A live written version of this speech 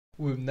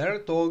We've never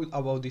talked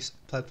about this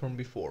platform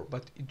before,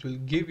 but it will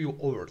give you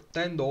over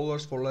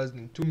 $10 for less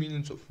than 2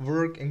 minutes of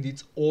work, and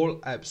it's all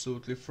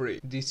absolutely free.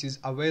 This is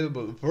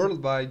available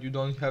worldwide. You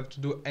don't have to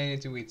do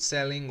anything with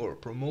selling or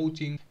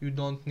promoting. You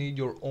don't need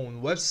your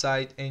own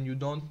website and you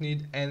don't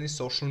need any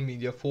social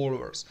media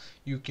followers.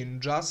 You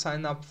can just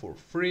sign up for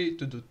free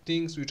to do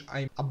things which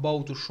I'm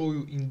about to show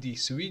you in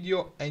this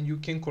video, and you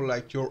can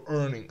collect your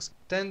earnings.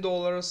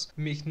 $10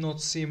 may not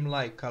seem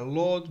like a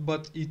lot,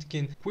 but it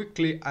can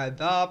quickly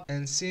add up,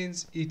 and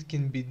since it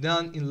can be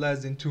done in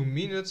less than 2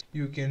 minutes,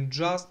 you can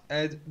just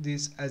add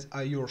this as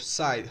your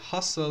side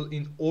hustle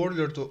in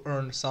order to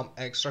earn some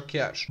extra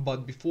cash.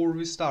 But before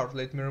we start,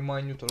 let me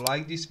remind you to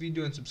like this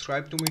video and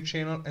subscribe to my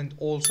channel, and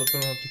also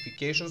turn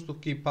notifications to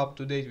keep up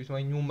to date with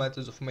my new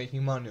methods of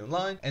making money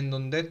online, and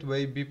on that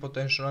way be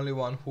potentially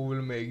one who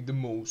will make the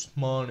most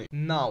money.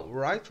 Now,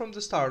 right from the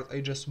start, I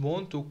just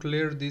want to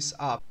clear this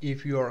up.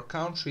 If your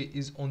country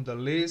is on the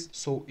list,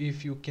 so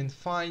if you can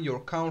find your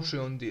country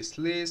on this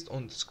list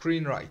on the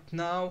screen right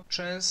now,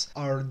 chances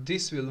are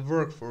this will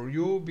work for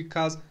you,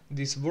 because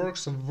this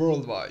works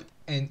worldwide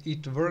and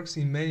it works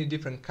in many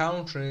different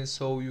countries,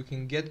 so you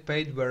can get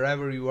paid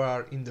wherever you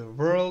are in the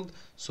world.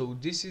 So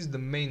this is the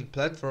main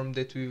platform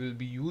that we will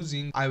be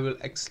using. I will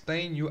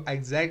explain you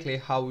exactly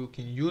how you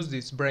can use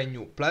this brand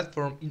new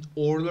platform in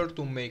order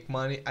to make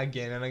money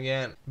again and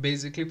again,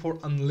 basically for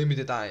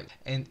unlimited time,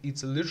 and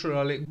it's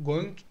literally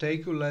going to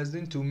take you less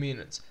than 2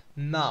 minutes.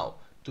 Now,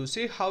 to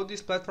see how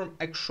this platform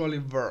actually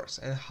works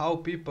and how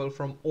people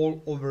from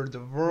all over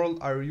the world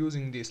are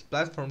using this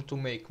platform to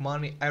make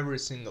money every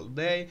single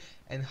day,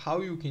 and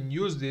how you can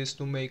use this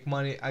to make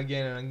money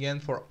again and again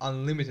for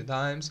unlimited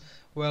times,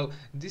 well,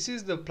 this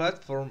is the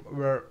platform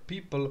where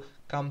people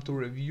come to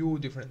review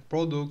different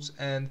products,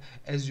 and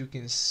as you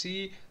can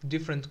see,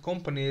 different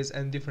companies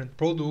and different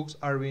products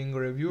are being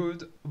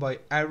reviewed by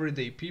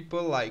everyday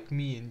people like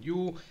me and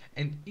you,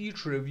 and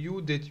each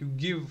review that you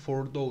give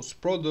for those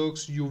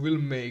products, you will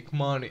make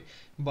money.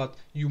 But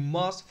you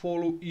must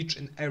follow each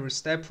and every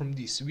step from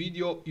this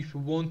video if you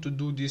want to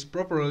do this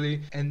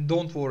properly, and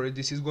don't worry,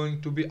 this is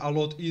going to be a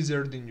lot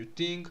easier than you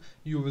think.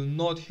 You will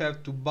not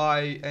have to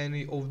buy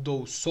any of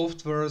those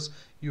softwares,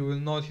 you will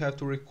not have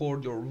to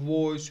record your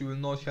voice, you will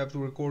not have to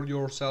record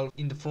yourself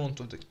in the front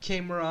of the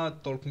camera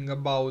talking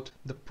about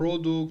the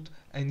product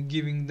and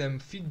giving them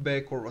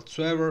feedback or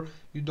whatsoever.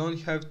 You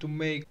don't have to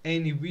make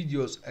any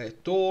videos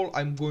at all.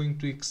 I'm going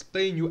to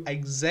explain you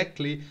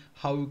exactly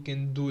how you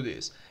can do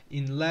this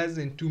in less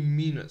than 2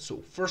 minutes. So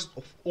first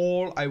of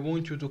all, I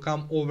want you to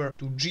come over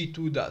to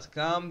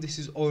g2.com. This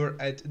is over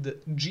at the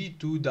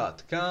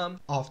g2.com.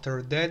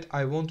 After that,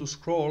 I want to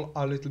scroll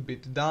a little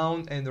bit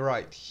down, and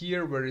right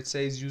here where it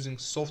says using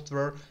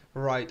software,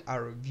 write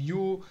a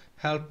review,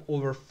 help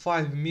over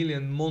 5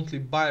 million monthly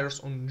buyers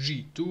on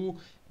G2,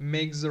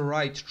 makes the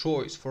right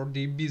choice for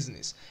their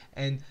business.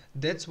 And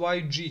that's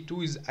why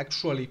G2 is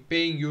actually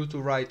paying you to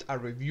write a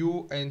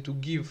review and to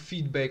give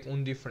feedback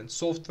on different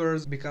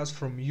softwares, because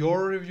from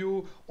your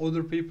review,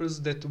 other people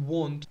that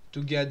want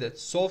to get that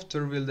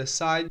software will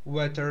decide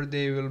whether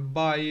they will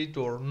buy it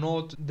or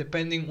not.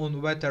 Depending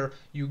on whether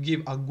you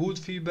give a good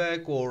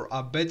feedback or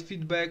a bad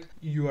feedback,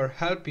 you are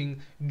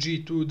helping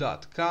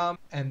G2.com,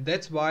 and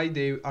that's why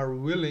they are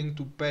willing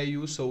to pay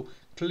you. So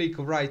click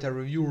write a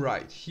review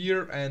right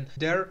here, and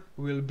there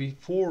will be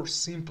 4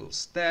 simple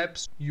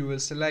steps. You will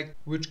select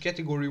which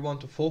category you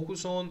want to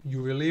focus on,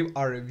 you will leave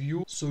a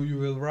review, so you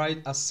will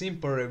write a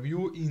simple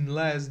review in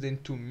less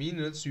than 2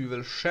 minutes, you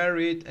will share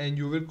it, and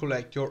you will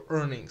collect your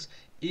earnings.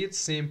 It's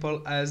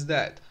simple as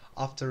that.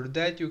 After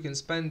that, you can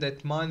spend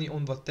that money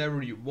on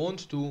whatever you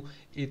want to.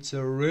 It's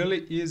a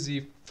really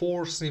easy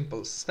 4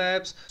 simple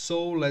steps,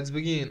 so let's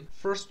begin.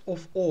 First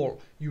of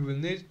all, you will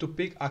need to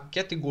pick a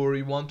category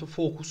you want to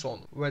focus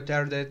on,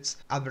 whether that's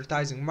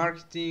advertising,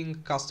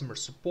 marketing, customer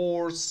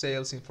support,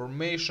 sales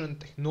information,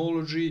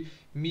 technology,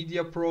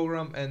 media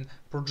program and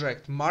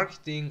project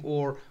marketing,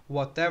 or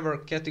whatever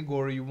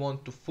category you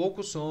want to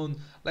focus on.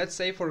 Let's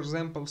say, for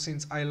example,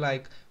 since I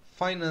like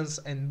finance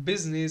and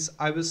business,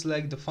 I will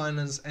select the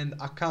finance and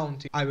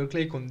accounting. I will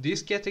click on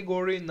this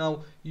category.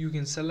 Now you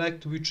can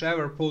select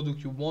whichever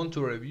product you want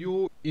to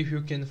review. If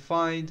you can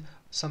find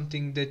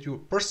something that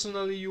you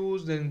personally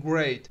use, then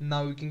great.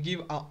 Now you can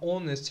give an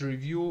honest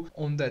review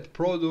on that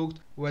product,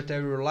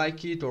 whether you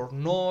like it or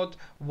not,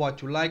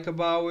 what you like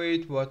about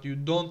it, what you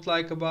don't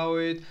like about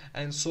it,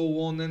 and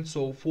so on and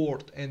so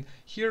forth. And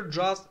here,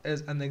 just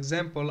as an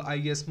example, I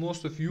guess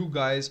most of you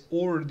guys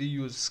already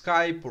use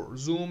Skype or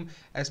Zoom,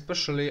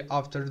 especially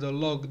after the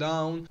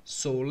lockdown.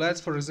 So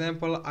let's, for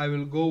example, I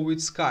will go with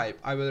Skype.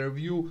 I will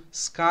review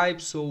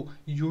Skype, so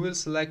you will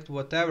select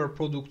whatever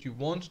product you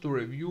want to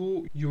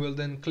review. You will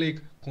then click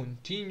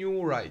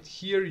continue right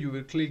here, you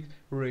will click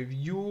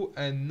review,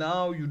 and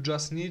now you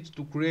just need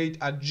to create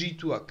a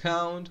G2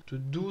 account. To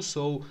do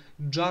so,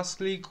 just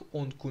click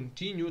on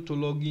continue to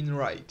log in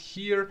right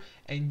here,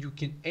 and you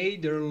can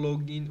either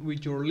log in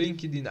with your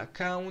LinkedIn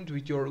account,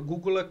 with your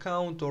Google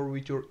account, or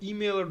with your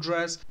email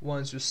address.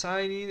 Once you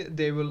sign in,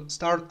 they will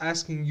start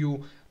asking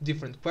you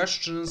different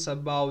questions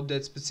about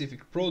that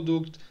specific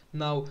product.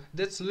 Now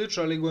that's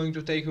literally going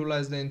to take you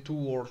less than 2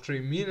 or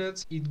 3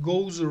 minutes. It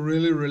goes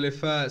really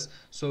fast,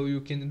 so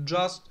you can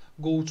just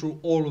go through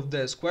all of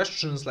these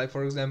questions, like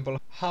for example,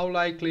 how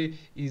likely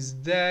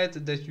is that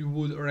you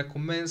would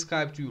recommend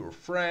Skype to your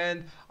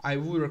friend? I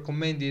would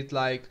recommend it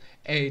like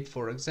 8,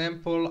 for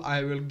example.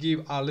 I will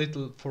give a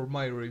little for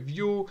my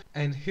review,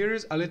 and here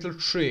is a little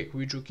trick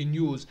which you can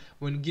use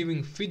when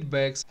giving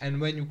feedbacks and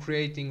when you're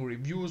creating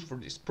reviews for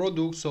this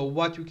product. So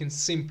what you can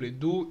simply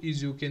do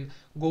is you can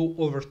go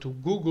over to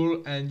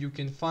Google and you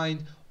can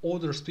find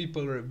other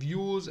people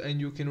reviews and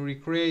you can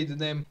recreate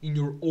them in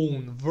your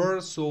own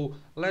words. So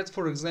let's,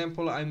 for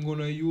example, I'm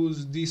gonna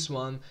use this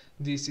one.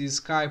 This is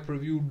Skype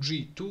review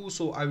G2.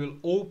 So I will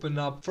open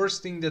up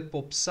first thing that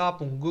pops up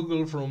on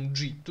Google from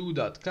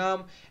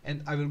g2.com,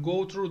 and I will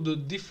go through the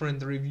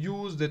different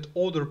reviews that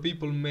other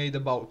people made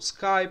about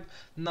Skype.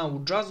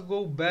 Now just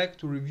go back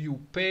to review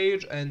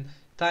page and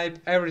type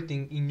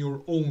everything in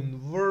your own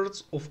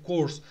words. Of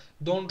course,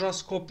 don't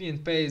just copy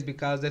and paste,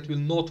 because that will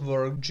not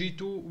work.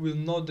 G2 will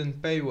not then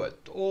pay you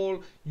at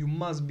all. You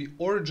must be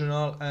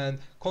original and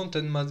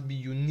content must be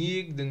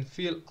unique. Then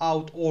fill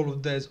out all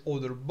of these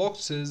other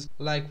boxes,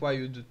 like why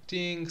you do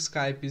think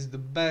Skype is the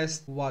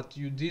best, what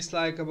you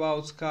dislike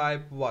about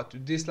Skype, what you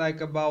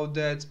dislike about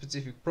that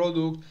specific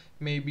product.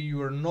 Maybe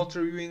you are not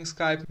reviewing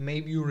Skype,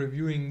 maybe you're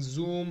reviewing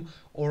Zoom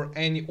or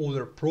any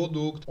other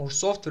product or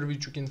software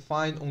which you can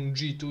find on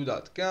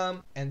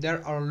g2.com, and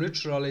there are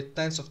literally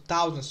tens of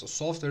thousands of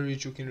software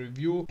which you can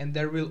review, and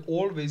there will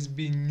always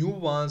be new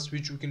ones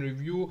which you can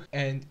review,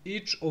 and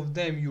each of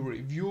them you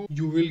review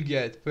you will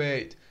get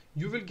paid.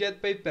 You will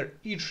get paid per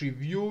each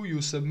review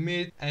you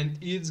submit, and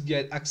it's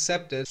get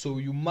accepted, so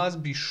you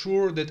must be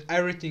sure that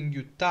everything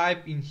you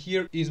type in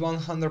here is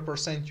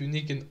 100%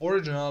 unique and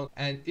original,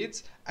 and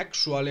it's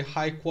actually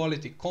high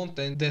quality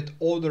content that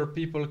other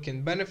people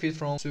can benefit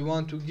from. So you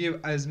want to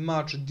give as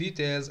much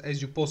details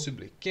as you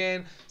possibly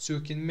can, so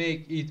you can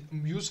make it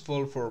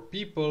useful for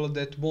people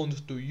that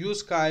want to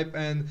use Skype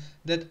and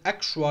that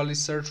actually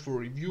search for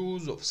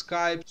reviews of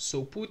Skype.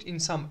 So put in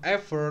some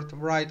effort,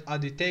 write a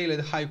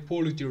detailed high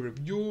quality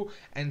review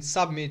and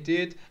submit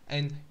it,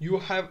 and you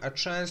have a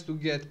chance to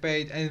get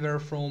paid anywhere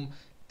from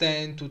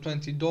 $10 to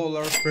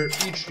 $20 per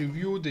each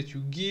review that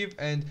you give.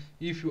 And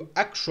if you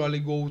actually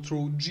go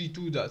through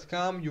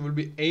g2.com, you will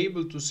be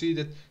able to see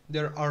that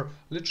there are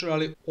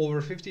literally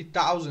over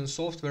 50,000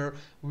 software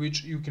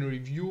which you can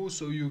review,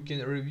 so you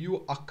can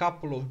review a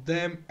couple of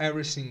them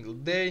every single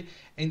day.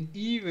 And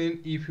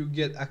even if you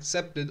get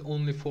accepted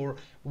only for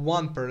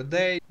one per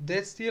day,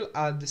 that's still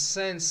a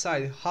decent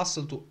side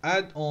hustle to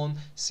add on,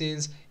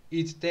 since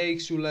it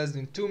takes you less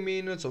than 2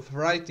 minutes of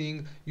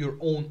writing your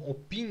own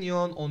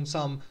opinion on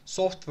some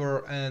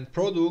software and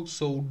products.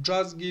 So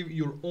just give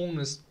your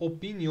honest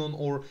opinion,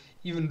 or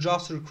even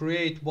just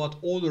recreate what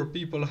other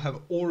people have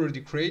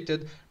already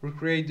created,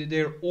 recreate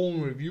their own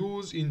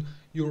reviews in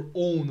your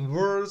own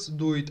words,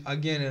 do it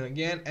again and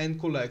again, and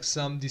collect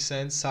some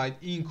decent side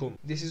income.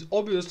 This is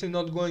obviously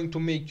not going to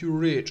make you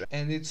rich,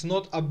 and it's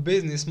not a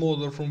business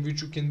model from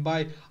which you can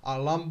buy a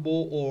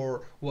Lambo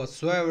or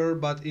whatsoever,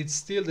 but it's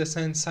still the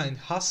same side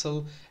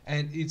hustle,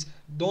 and it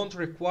don't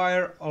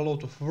require a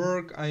lot of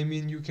work. I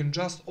mean, you can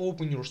just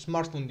open your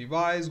smartphone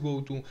device,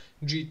 go to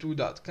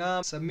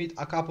g2.com, submit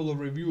a couple of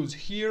reviews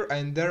here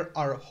and there,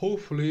 are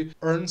hopefully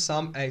earn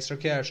some extra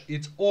cash.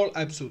 It's all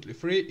absolutely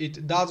free,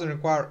 it doesn't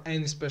require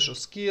any special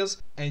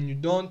skills, and you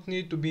don't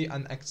need to be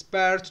an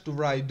expert to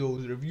write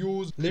those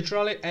reviews.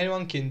 Literally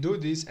anyone can do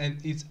this,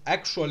 and it's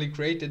actually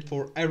created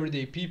for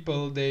everyday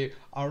people. They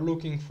are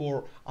looking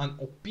for an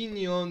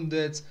opinion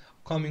that's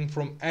coming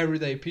from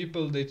everyday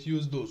people that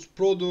use those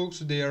products.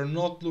 They are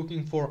not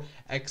looking for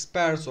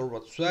experts or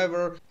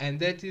whatsoever, and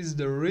that is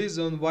the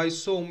reason why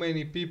so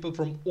many people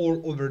from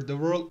all over the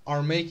world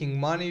are making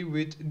money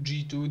with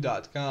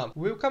g2.com.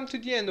 We've come to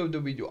the end of the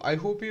video. I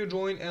hope you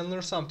joined and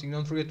learned something.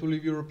 Don't forget to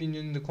leave your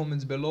opinion in the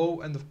comments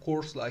below, and of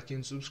course like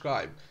and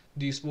subscribe.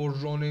 This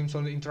was John Names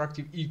on the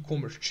Interactive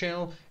e-commerce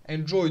channel.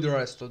 Enjoy the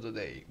rest of the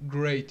day.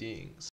 Greetings.